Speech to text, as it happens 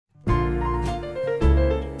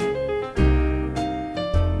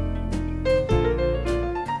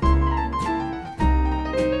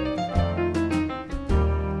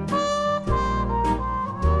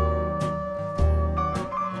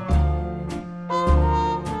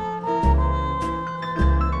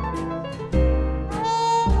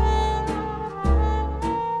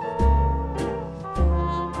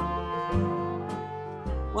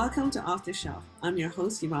Off the Shelf. I'm your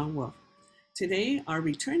host, Yvonne Wolf. Today, our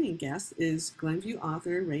returning guest is Glenview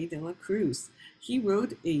author Rey de Cruz. He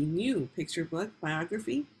wrote a new picture book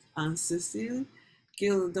biography on Cecile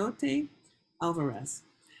Gildote Alvarez.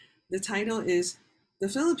 The title is The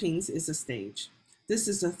Philippines is a Stage. This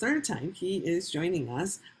is the third time he is joining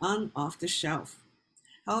us on Off the Shelf.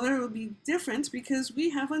 However, it will be different because we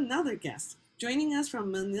have another guest. Joining us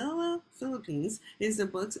from Manila, Philippines is the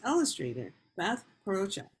book's illustrator, Beth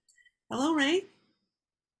Parrocha. Hello, Rey.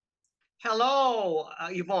 Hello,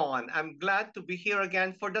 Yvonne. I'm glad to be here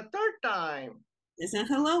again for the third time. Yes, and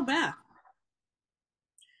hello, Beth.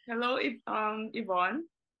 Hello, Yvonne.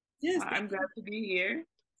 Yes, I'm glad to be here.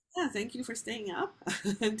 Yeah, thank you for staying up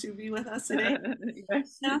to be with us today.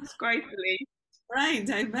 Yes, it's quite late. Right,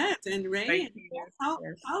 I bet. And Rey,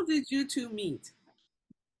 how did you two meet?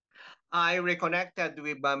 I reconnected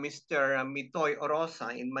with Mr. Mitoy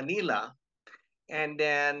Orosa in Manila, and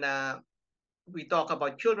then we talk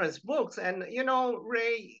about children's books. And you know,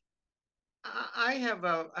 Rey, I have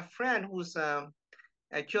a friend who's a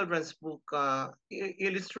children's book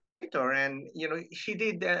illustrator, and you know, she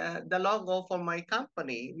did the logo for my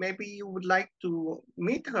company. Maybe you would like to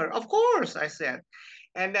meet her. Of course, I said.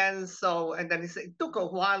 And then it took a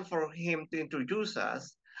while for him to introduce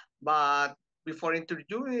us, but before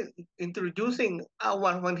introducing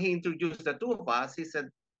when he introduced the two of us, he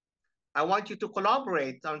said, "I want you to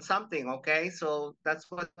collaborate on something." Okay, so that's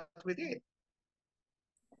what we did.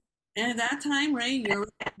 And at that time, Rey, you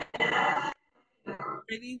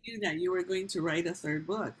already knew that you were going to write a third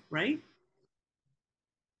book, right?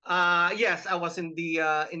 Yes, I was in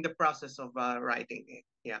the process of writing it.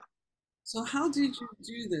 Yeah. So how did you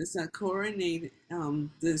do this? Coordinate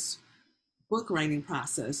this book writing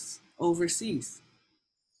process overseas?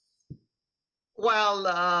 Well,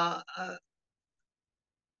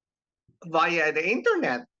 via the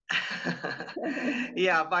internet.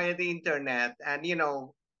 Yeah, via the internet, and you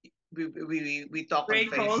know, we talk Rey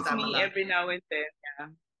on calls FaceTime me every now and then. Yeah.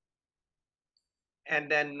 And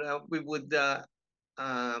then we would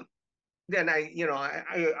then I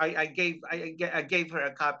gave her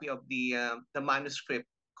a copy of the manuscript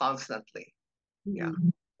constantly. Yeah.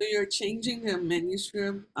 So you're changing the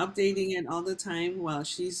manuscript, updating it all the time while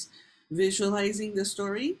she's visualizing the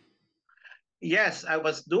story? Yes, I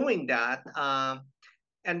was doing that.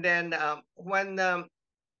 And then when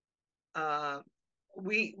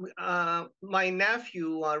my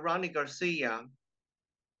nephew Ronnie Garcia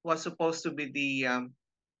was supposed to be the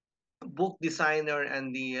book designer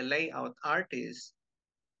and the layout artist,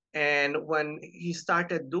 and when he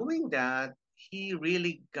started doing that, he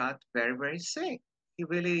really got very, very sick. He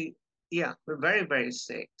really, yeah, very, very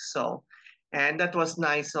sick. So, and that was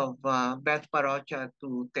nice of Beth Parrocha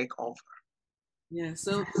to take over. Yeah,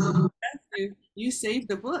 so you saved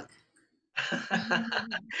the book.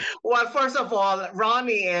 Well, first of all,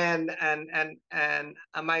 Ronnie and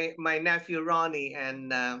my nephew Ronnie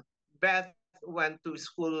and Beth went to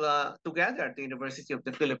school together at the University of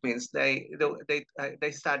the Philippines. They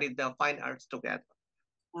studied the fine arts together.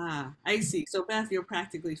 Ah, I see. So Beth, you're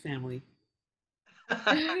practically family.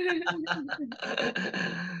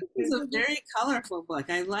 It's a very colorful book.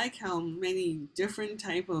 I like how many different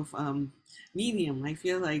type of medium. I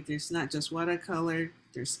feel like there's not just watercolor,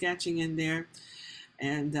 there's sketching in there.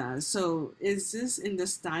 And so is this in the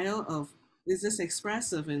style of, is this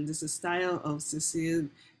expressive and this is style of Cecile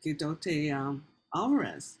Gidote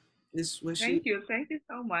Alvarez? Thank you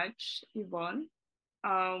so much, Yvonne.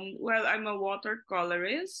 Well, I'm a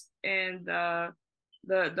watercolorist, and the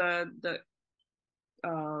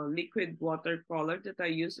liquid watercolor that I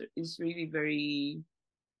use is really very,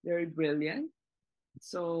 very brilliant.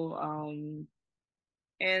 So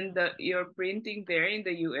and your printing there in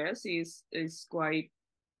the US is quite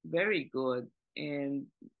very good, and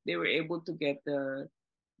they were able to get the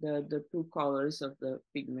true colors of the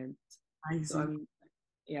pigment. So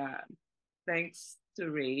yeah, thanks to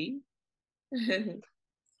Rey.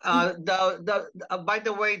 By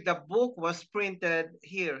the way, the book was printed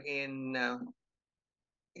here in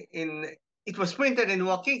it was printed in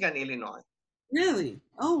Waukegan, Illinois. Really?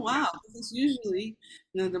 Oh, wow. Because usually,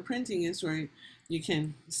 the printing is where you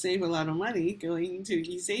can save a lot of money going to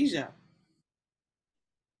East Asia.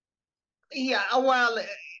 Yeah, well,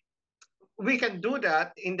 we can do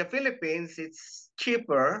that. In the Philippines, it's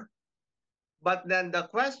cheaper. But then the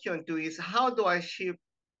question too is, how do I ship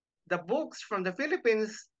the books from the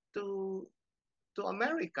Philippines to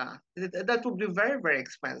America? That would be very, very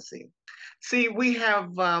expensive. See, we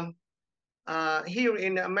have here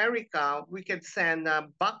in America, we can send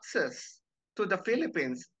boxes to the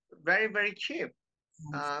Philippines very, very cheap.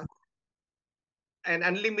 and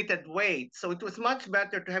unlimited weight. So it was much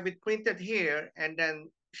better to have it printed here and then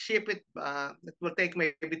ship it. It will take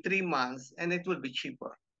maybe 3 months, and it will be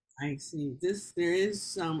cheaper. I see. There is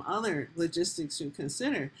some other logistics to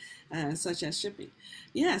consider, such as shipping.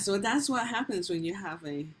 Yeah, so that's what happens when you have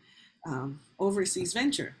a overseas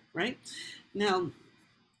venture, right? Now,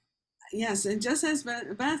 yes, and just as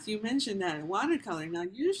Beth, you mentioned that watercolor. Now,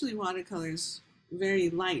 usually watercolor is very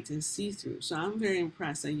light and see-through, so I'm very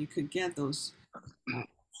impressed that you could get those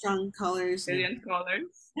strong colors. Brilliant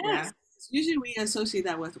colors. Yes, Yeah. usually we associate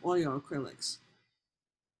that with oil acrylics.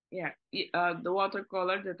 Yeah. The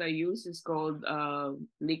watercolor that I use is called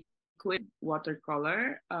liquid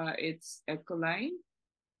watercolor. It's Ecoline.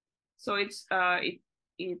 So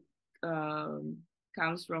it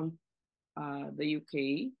comes from the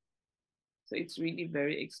UK. So it's really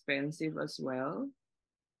very expensive as well.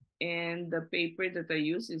 And the paper that I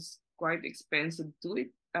use is quite expensive too.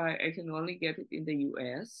 I can only get it in the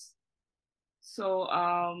US. So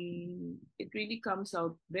it really comes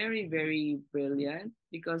out very, very brilliant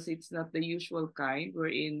because it's not the usual kind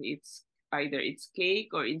wherein it's either it's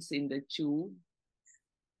cake or it's in the tube.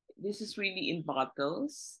 This is really in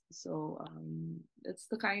bottles. So that's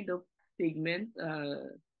the kind of pigment uh,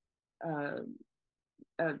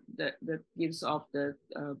 that gives off the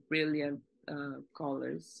brilliant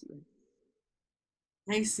colors.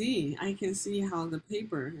 I see. I can see how the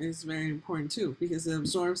paper is very important too because it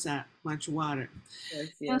absorbs that much water. Yes,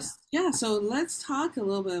 yes. Yes. Yeah, so let's talk a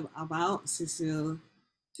little bit about Cecile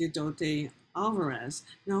Gidote Alvarez.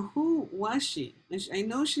 Now, who was she? I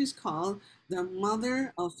know she's called the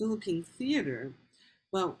mother of Philippine theater,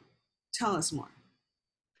 but tell us more.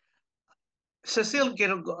 Cecile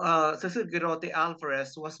Girote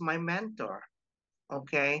Alvarez was my mentor.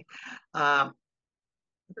 Okay. Um,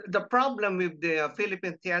 the problem with the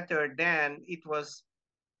Philippine theater then, it was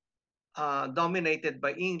dominated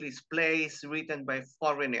by English plays written by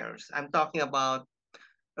foreigners. I'm talking about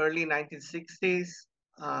early 1960s.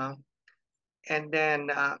 Uh, and then,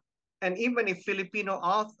 and even if Filipino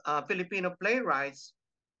playwrights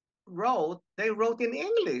wrote, they wrote in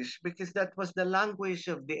English because that was the language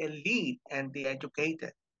of the elite and the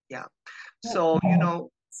educated. Yeah. So,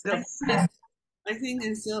 the, I think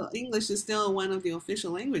it's still English is still one of the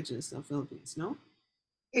official languages of Philippines. No.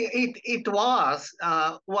 it was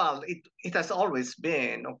well, it has always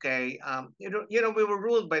been okay. We were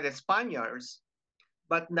ruled by the Spaniards,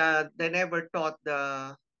 but they never taught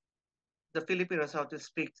the Filipinos how to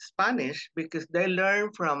speak Spanish because they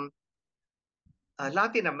learned from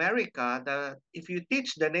Latin America that if you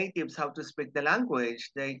teach the natives how to speak the language,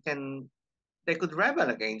 they could rebel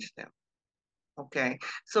against them. Okay,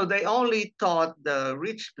 so they only taught the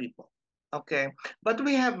rich people. Okay, but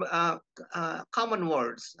we have common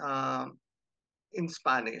words in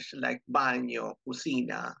Spanish like baño,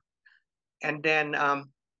 cocina, and then on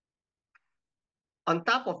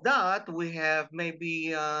top of that, we have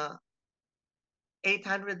maybe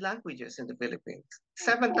 800 languages in the Philippines,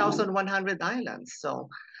 7,100 islands. So,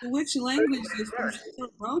 which language is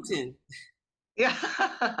wrote in? yeah.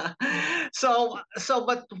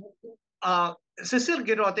 But Cecile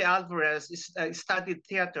Girote Alvarez studied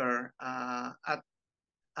theater at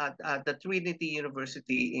the Trinity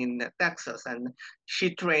University in Texas, and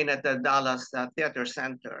she trained at the Dallas Theater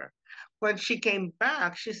Center. When she came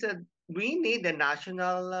back, she said, "We need a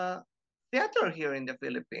national theater here in the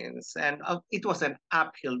Philippines," and it was an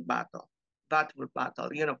uphill battle.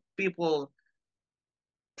 People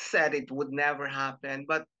said it would never happen,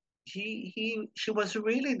 but she was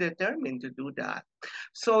really determined to do that.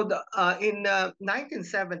 So in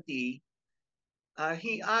 1970,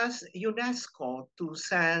 he asked UNESCO to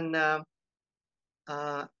send a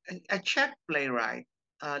Czech playwright,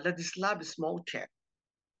 Ladislav Smolček,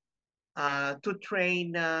 to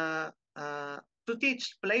train to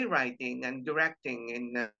teach playwriting and directing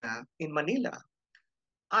in Manila.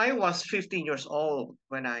 I was 15 years old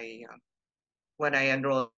when I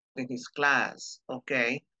enrolled in his class.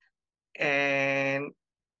 Okay, and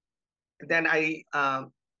then a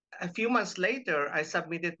few months later, I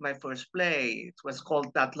submitted my first play. It was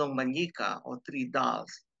called Tatlong Manika, or Three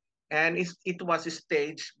Dolls, and it was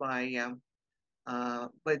staged by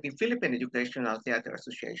the Philippine Educational Theater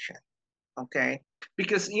Association. Okay,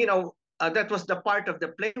 because that was the part of the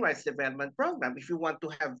playwrights development program. If you want to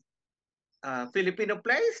have Filipino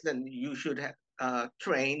plays, then you should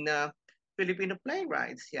train Filipino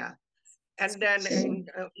playwrights. Yeah, and then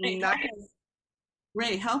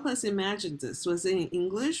Ray, help us imagine this. Was it in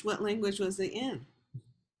English? What language was it in?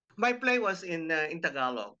 my play was in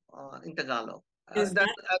Tagalog.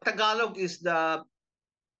 Tagalog is the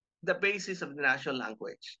basis of the national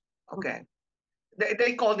language. Okay.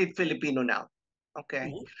 They called it Filipino now.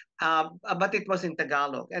 Okay, Right? but it was in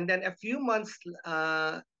Tagalog. And then a few months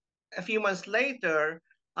later,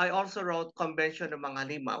 I also wrote Convention of Mga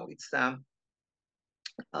Limaw. It's uh,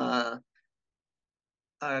 uh,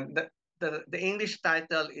 the, the English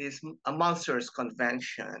title is A Monsters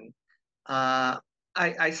Convention. Uh,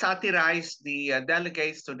 I satirized the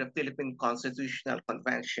delegates to the Philippine Constitutional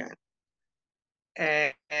Convention.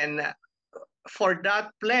 And for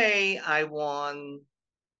that play, I won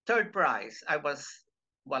third prize. I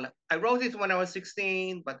wrote it when I was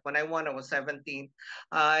 16, but when I won, I was 17.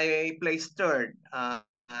 I placed third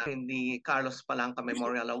in the Carlos Palanca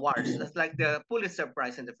Memorial Awards. That's like the Pulitzer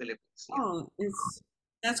Prize in the Philippines. Yeah. Oh,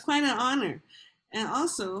 that's quite an honor. And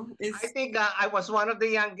also, I it's think I was one of the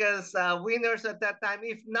youngest winners at that time,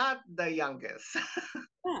 if not the youngest.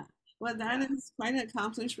 yeah. Well, that Yeah. is quite an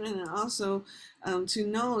accomplishment, and also to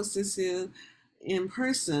know Cecile in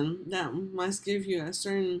person, that must give you a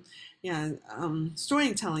certain, yeah,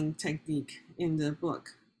 storytelling technique in the book.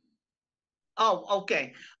 Oh,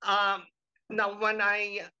 okay. Now, when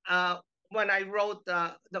I wrote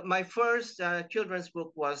my first children's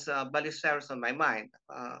book was Ballesteros on My Mind,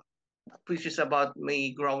 which is about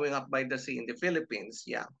me growing up by the sea in the Philippines.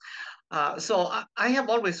 Yeah. So I have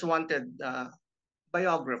always wanted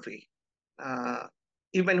biography. Uh,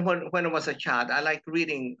 Even when I was a child, I like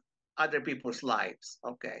reading other people's lives.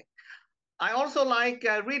 Okay. I also like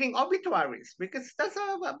reading obituaries because that's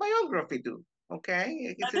a biography too.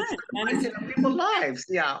 Okay, it's That is people's lives.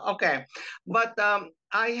 Yeah. Okay, but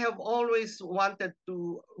I have always wanted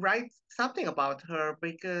to write something about her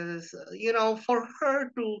because for her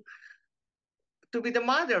to be the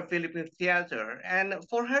mother of Philippine theater and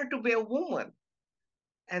for her to be a woman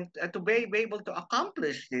and to be able to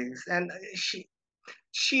accomplish this, and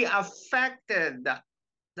she affected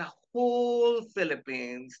the whole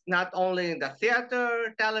Philippines, not only in the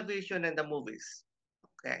theater, television, and the movies.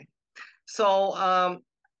 Okay, so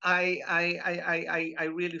I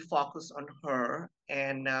really focus on her,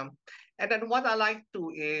 and then what I like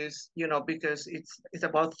to is because it's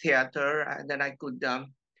about theater, and then I could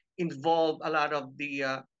involve a lot of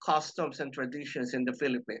the customs and traditions in the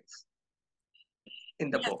Philippines in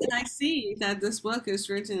the yes, book. and I see that this book is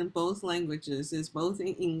written in both languages. It's both in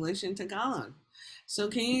English and Tagalog. So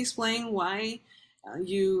can you explain why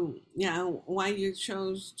why you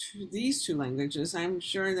chose these two languages? I'm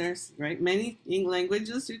sure there's many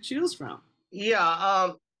languages to choose from. Yeah.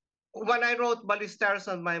 When I wrote Ballesteros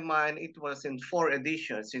on My Mind, it was in 4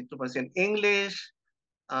 editions. It was in English,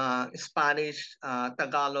 Spanish,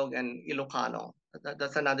 Tagalog, and Ilocano.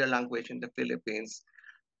 That's another language in the Philippines.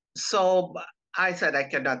 So I said I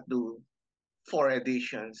cannot do 4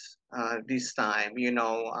 editions this time.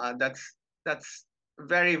 That's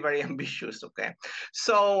very very ambitious. Okay,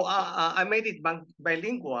 so I made it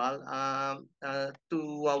bilingual to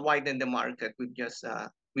widen the market with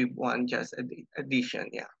one just edition.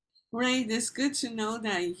 Yeah. Ray, it's good to know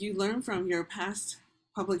that you learn from your past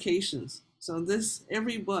publications. So this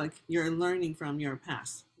every book you're learning from your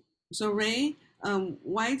past. So Ray,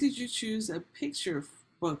 why did you choose a picture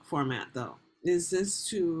book format though? Is this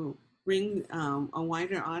to bring a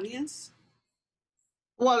wider audience?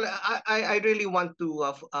 Well, I really want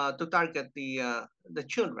to target the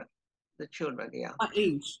children, the children. Yeah. What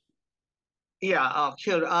age? Yeah.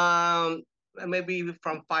 Sure. Maybe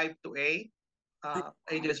from 5 to 8. I,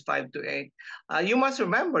 Ages 5 to 8. You must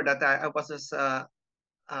remember that I was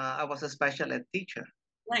a special ed teacher.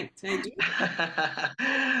 right, I do.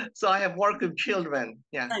 So I have worked with children.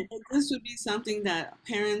 Yeah. Right, but this would be something that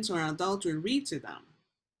parents or adults would read to them.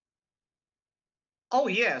 Oh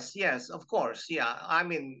yes, yes, of course. Yeah. I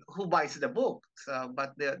mean, who buys the books?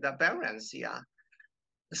 But the parents. Yeah.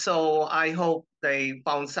 So I hope they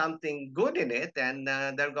found something good in it, and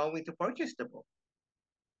they're going to purchase the book.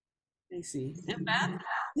 I see. And Beth,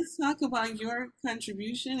 let's talk about your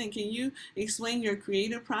contribution and can you explain your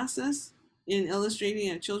creative process in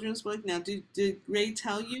illustrating a children's book? Now, did Ray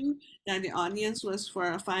tell you that the audience was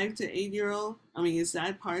for a 5 to 8 year old? I mean, is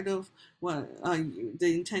that part of what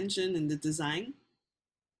the intention and the design?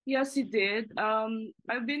 Yes, he did.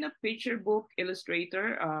 I've been a picture book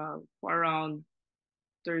illustrator for around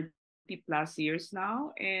 30 plus years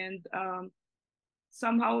now. And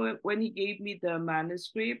somehow, when he gave me the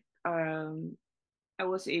manuscript, I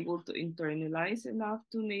was able to internalize enough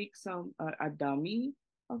to make a dummy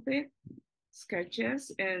of it,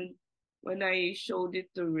 sketches. And when I showed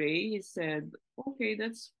it to Ray, he said, "Okay,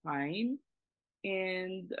 that's fine."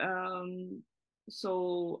 And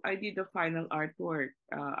so I did the final artwork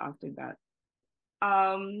after that.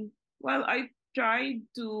 Well, I tried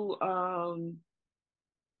to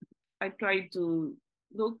I try to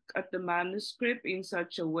look at the manuscript in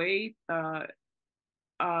such a way that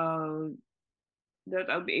I'll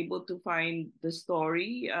be able to find the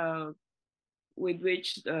story with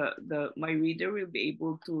which my reader will be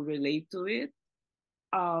able to relate to it.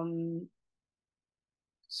 Um,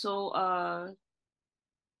 so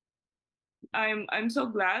I'm so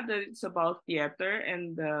glad that it's about theater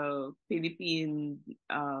and the Philippine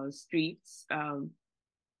streets,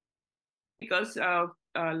 because of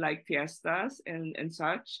like fiestas and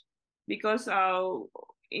such, because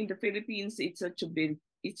in the Philippines it's such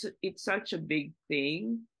a big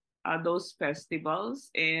thing, those festivals,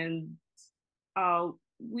 and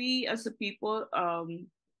we as a people,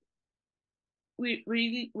 we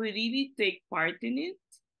really take part in it.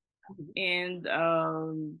 And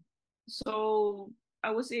so I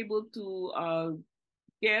was able to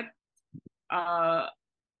get uh,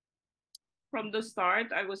 from the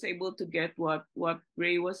start. I was able to get what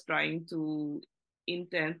Ray was trying to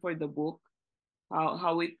intend for the book,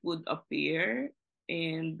 how it would appear,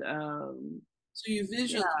 and So you yeah,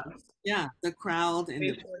 visualize, yeah, the crowd and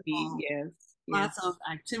the visually, people, yes, lots yes, of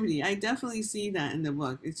activity. I definitely see that in the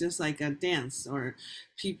book. It's just like a dance, or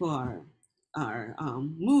people are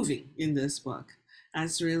moving in this book.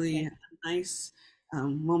 That's really yes. a nice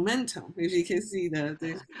momentum. If you can see the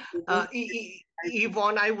book.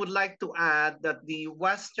 Yvonne, I would like to add that the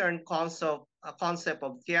Western concept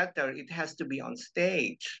of theater, it has to be on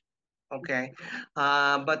stage. Okay.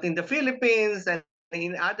 But in the Philippines and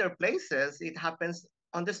in other places, it happens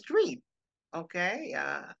on the street. Okay.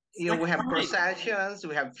 It's like We have a ride. processions,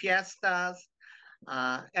 we have fiestas,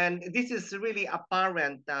 and this is really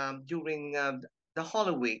apparent during the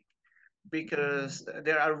Holy Week, because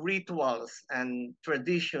there are rituals and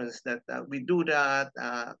traditions that we do that.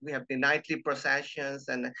 We have the nightly processions,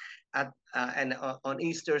 and on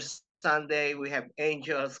Easter Sunday we have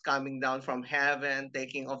angels coming down from heaven,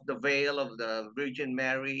 taking off the veil of the Virgin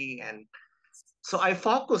Mary, and so I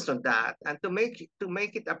focused on that, and to make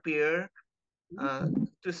it appear,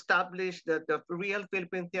 to establish that the real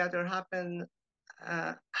Philippine theater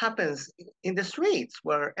happens in the streets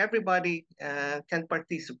where everybody can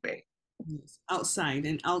participate. Yes, outside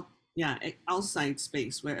and out, yeah, outside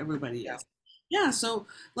space where everybody Yeah. is. Yeah, so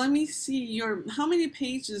let me see how many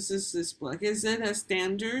pages is this book? Is it a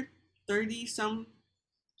standard 30 some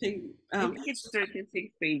I think it's pages?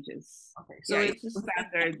 36 pages. Okay, so Yeah, it's a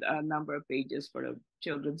standard number of pages for a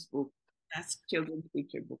children's book, that's children's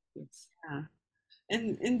picture book. Yes. yeah.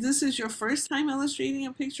 And this is your first time illustrating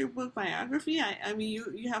a picture book biography? I mean,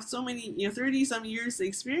 you have so many, 30 some years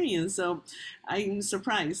experience, so I'm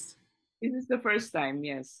surprised. This is the first time,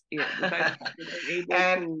 yes, yeah, that I'm able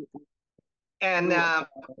and to and do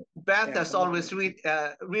Beth yeah, has always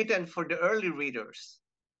written for the early readers,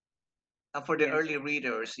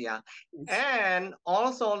 yes. yeah. Yes. And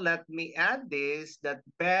also, let me add this, that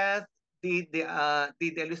Beth did the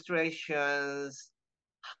illustrations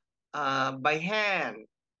by hand.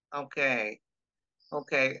 Okay,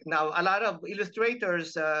 okay. Now a lot of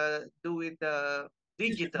illustrators do it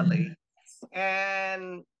digitally,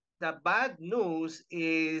 and the bad news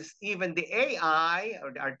is even the AI,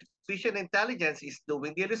 or the artificial intelligence, is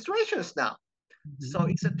doing the illustrations now. So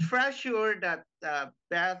Mhm. it's a treasure that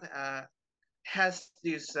Beth has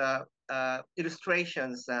these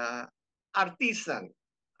illustrations, artisan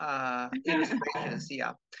illustrations,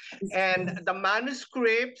 yeah. And the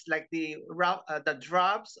manuscripts, like the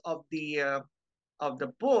drafts of the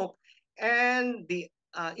book, and the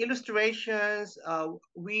illustrations,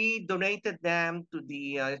 we donated them to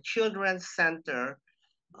the Children's Center,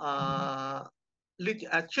 uh,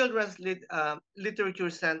 Literature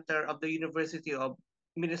Center of the University of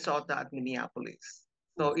Minnesota at Minneapolis.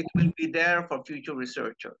 So it will be there for future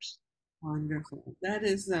researchers. Wonderful. That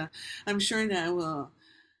is, I'm sure that will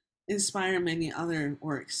inspire many other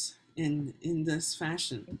works in this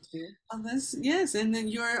fashion. Thank you. Oh, that's yes, and then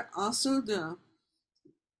you're also the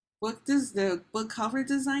book cover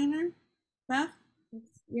designer, Beth.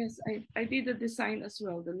 Yes, yes, I did the design as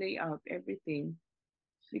well, the layout, everything,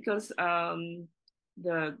 because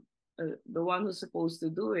the one who's supposed to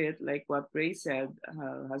do it, like what Ray said,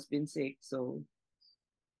 has been sick, so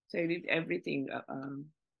I did everything on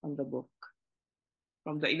the book,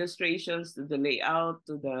 from the illustrations to the layout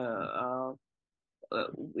to the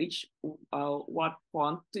which what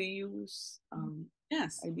font to use.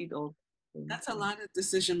 Yes, I did all that's a things. lot of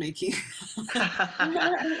decision making.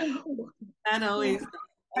 That Yeah. always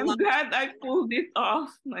a I'm lot. glad I pulled it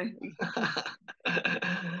off.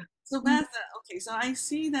 So Beth, okay, so I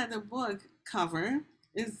see that the book cover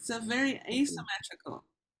is a very Thank you. asymmetrical.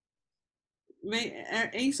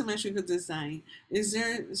 asymmetrical design. Is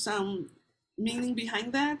there some meaning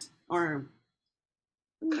behind that, or?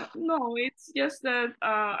 No, no, it's just that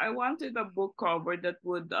I wanted a book cover that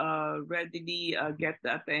would readily get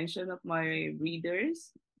the attention of my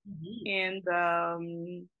readers. Mhm.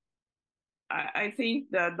 And I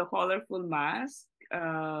think that the colorful mask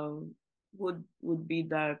would be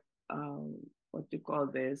that what you call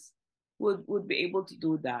this would be able to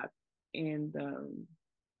do that. And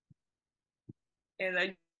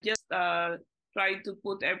I just tried to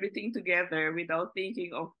put everything together without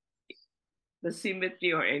thinking of the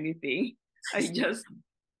symmetry or anything. I just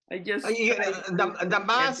I just tried to The put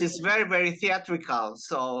mass is everything. very, very theatrical.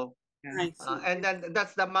 So, Yeah. I see. and then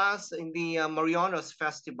that's the mass in the Marianos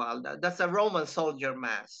Festival. That's a Roman soldier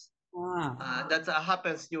mass. Wow. That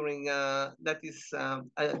happens during, that is,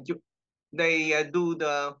 they do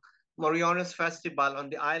the Marianos Festival on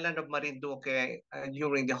the island of Marinduque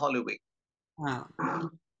during the Holy Week. Wow.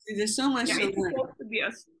 See, there's so much Yeah, to it's learn. supposed to be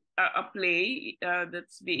a play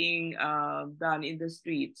that's being done in the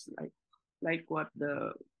streets, like what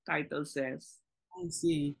the title says. I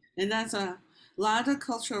see. And that's a lot of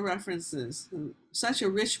cultural references. Such a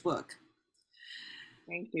rich book.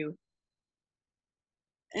 Thank you.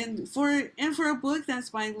 And for a book that's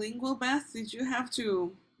bilingual, Beth, did you have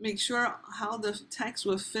to make sure how the text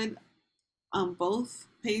would fit on both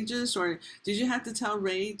pages, or did you have to tell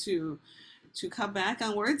Ray to cut back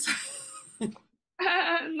on words?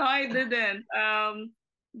 No, I didn't.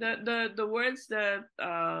 The words that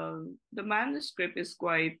the manuscript is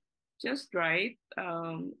quite just right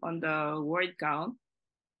on the word count,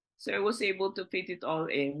 so I was able to fit it all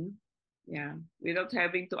in. Yeah, without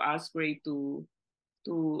having to ask Ray to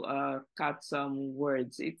cut some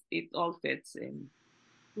words. It all fits in.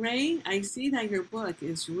 Ray, I see that your book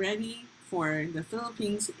is ready for the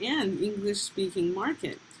Philippines and English speaking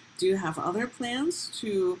market. Do you have other plans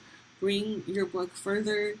to bring your book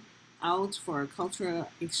further out for cultural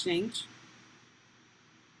exchange?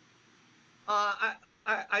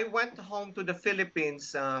 I went home to the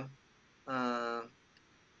Philippines uh,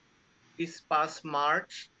 this past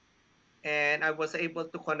March, and I was able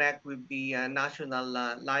to connect with the National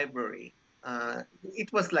Library.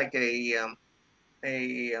 It was like a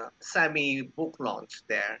semi book launch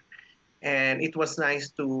there, and it was nice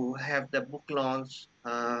to have the book launch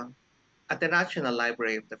at the National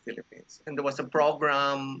Library of the Philippines. And there was a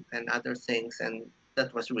program and other things, and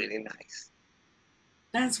that was really nice.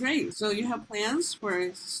 That's great. So you have plans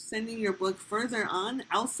for sending your book further on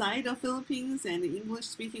outside of Philippines and the English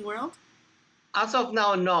speaking world? As of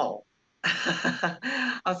now, no.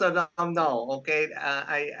 As of now, no. Okay,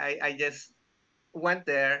 I just went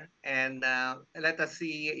there, and let us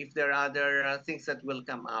see if there are other things that will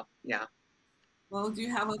come up. Yeah, Well, do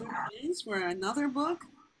you have other plans for another book?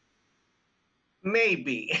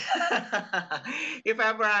 maybe. If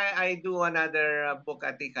ever I do another book,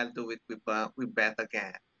 I think I'll do it with Beth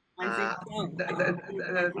again. I think Uh, so. I think you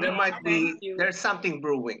have there great, Oh, might thank be you. there's something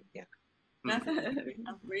brewing. Yeah. Mm. definitely you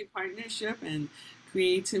have great partnership and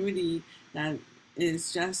creativity that is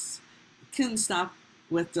just couldn't stop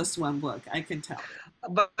with just one book. I can tell.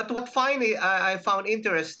 But what finally I found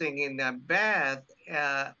interesting in Beth,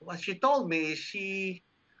 what she told me is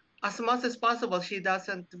as much as possible, she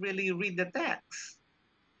doesn't really read the text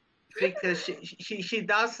because she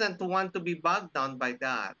doesn't want to be bogged down by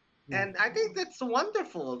that. Yeah. And I think that's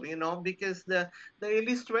wonderful, because the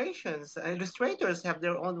illustrators have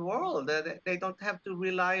their own world. They don't have to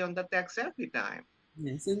rely on the text every time.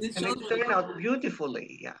 Yes, and the And it children, turned out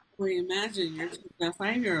beautifully. Yeah. we imagine the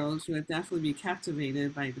 5-year-olds would definitely be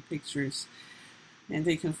captivated by the pictures, and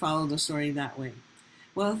they can follow the story that way.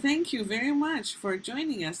 Well, thank you very much for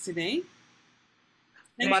joining us today.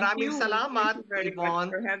 Thanks. Thank Maraming you. Thank salamat, you very much Yvonne.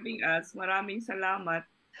 for having us. Maraming salamat.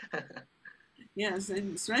 Yes,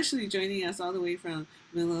 and especially joining us all the way from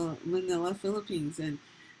Manila, Philippines. And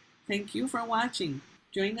thank you for watching.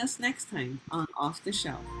 Join us next time on Off the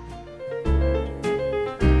Shelf.